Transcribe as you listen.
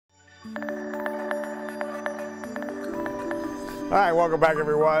All right, welcome back,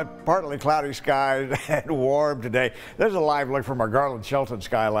 everyone. Partly cloudy skies and warm today. There's a live look from our Garland Shelton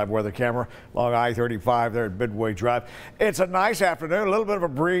Skylab weather camera along I-35 there at Midway Drive. It's a nice afternoon, a little bit of a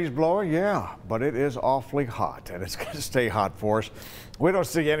breeze blowing, yeah, but it is awfully hot, and it's going to stay hot for us. We don't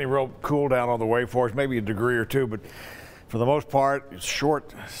see any real cool down on the way for us, maybe a degree or two, but for the most part,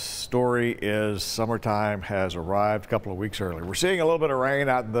 short story is summertime has arrived a couple of weeks early. We're seeing a little bit of rain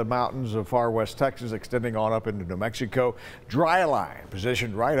out in the mountains of far west Texas, extending on up into New Mexico. Dry line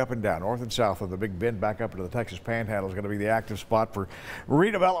positioned right up and down, north and south of the Big Bend, back up into the Texas Panhandle is going to be the active spot for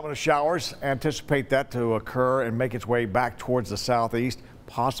redevelopment of showers. Anticipate that to occur and make its way back towards the southeast,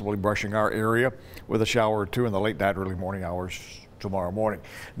 possibly brushing our area with a shower or two in the late night, early morning hours tomorrow morning.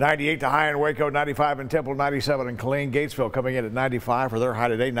 98 to high in Waco, 95 in Temple, 97 in Killeen. Gatesville coming in at 95 for their high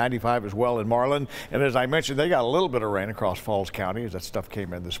today, 95 as well in Marlin. And as I mentioned, they got a little bit of rain across Falls County as that stuff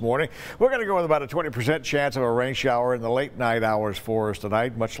came in this morning. We're going to go with about a 20% chance of a rain shower in the late night hours for us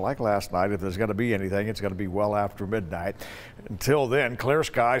tonight, much like last night. If there's going to be anything, it's going to be well after midnight. Until then, clear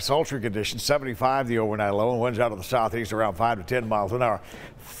skies, sultry conditions, 75 the overnight low, and winds out of the southeast around 5 to 10 miles an hour.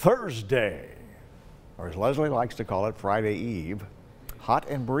 Thursday, or as Leslie likes to call it, Friday Eve. Hot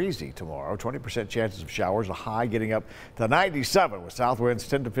and breezy tomorrow, 20% chances of showers, a high getting up to 97 with south winds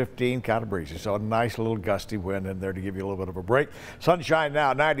 10 to 15, kind of breezy. So a nice little gusty wind in there to give you a little bit of a break. Sunshine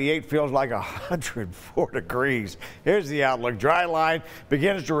now, 98 feels like 104 degrees. Here's the outlook. Dry line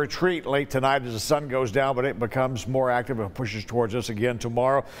begins to retreat late tonight as the sun goes down, but it becomes more active and pushes towards us again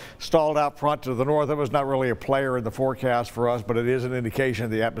tomorrow. Stalled out front to the north of us, not really a player in the forecast for us, but it is an indication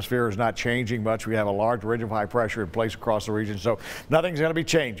the atmosphere is not changing much. We have a large ridge of high pressure in place across the region, so nothing's going to be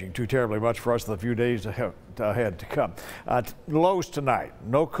changing too terribly much for us in the few days ahead to come. Lows tonight,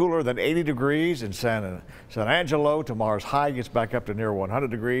 no cooler than 80 degrees in San Angelo. Tomorrow's high gets back up to near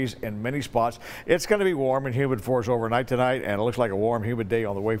 100 degrees in many spots. It's going to be warm and humid for us overnight tonight, and it looks like a warm, humid day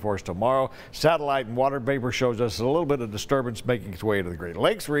on the way for us tomorrow. Satellite and water vapor shows us a little bit of disturbance making its way into the Great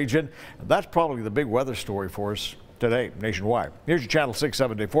Lakes region. That's probably the big weather story for us today nationwide. Here's your Channel 6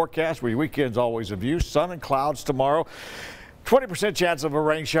 7-day forecast, where your weekend's always a view. Sun and clouds tomorrow. 20% chance of a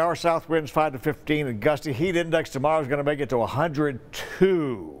rain shower, south winds 5 to 15 and gusty. Heat index tomorrow is going to make it to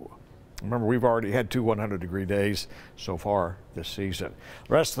 102. Remember, we've already had 2 100-degree days so far this season.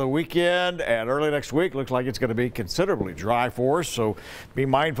 The rest of the weekend and early next week looks like it's going to be considerably dry for us, so be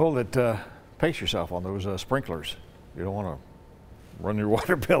mindful that pace yourself on those sprinklers. You don't want to run your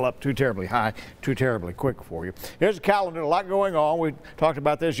water bill up too terribly high, too terribly quick for you. Here's a calendar, a lot going on. We talked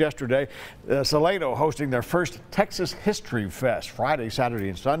about this yesterday. Salado hosting their first Texas History Fest Friday, Saturday,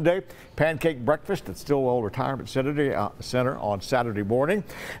 and Sunday. Pancake breakfast at Stillwell Retirement Center on Saturday morning.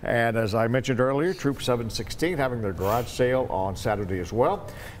 And as I mentioned earlier, Troop 716 having their garage sale on Saturday as well.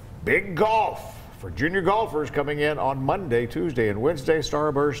 Big golf for junior golfers coming in on Monday, Tuesday, and Wednesday.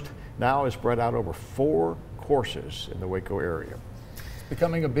 Starburst now is spread out over 4 courses in the Waco area.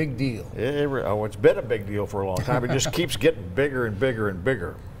 Becoming a big deal. It's been a big deal for a long time. It just keeps getting bigger and bigger and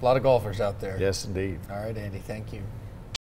bigger. A lot of golfers out there. Yes, indeed. All right, Andy, thank you.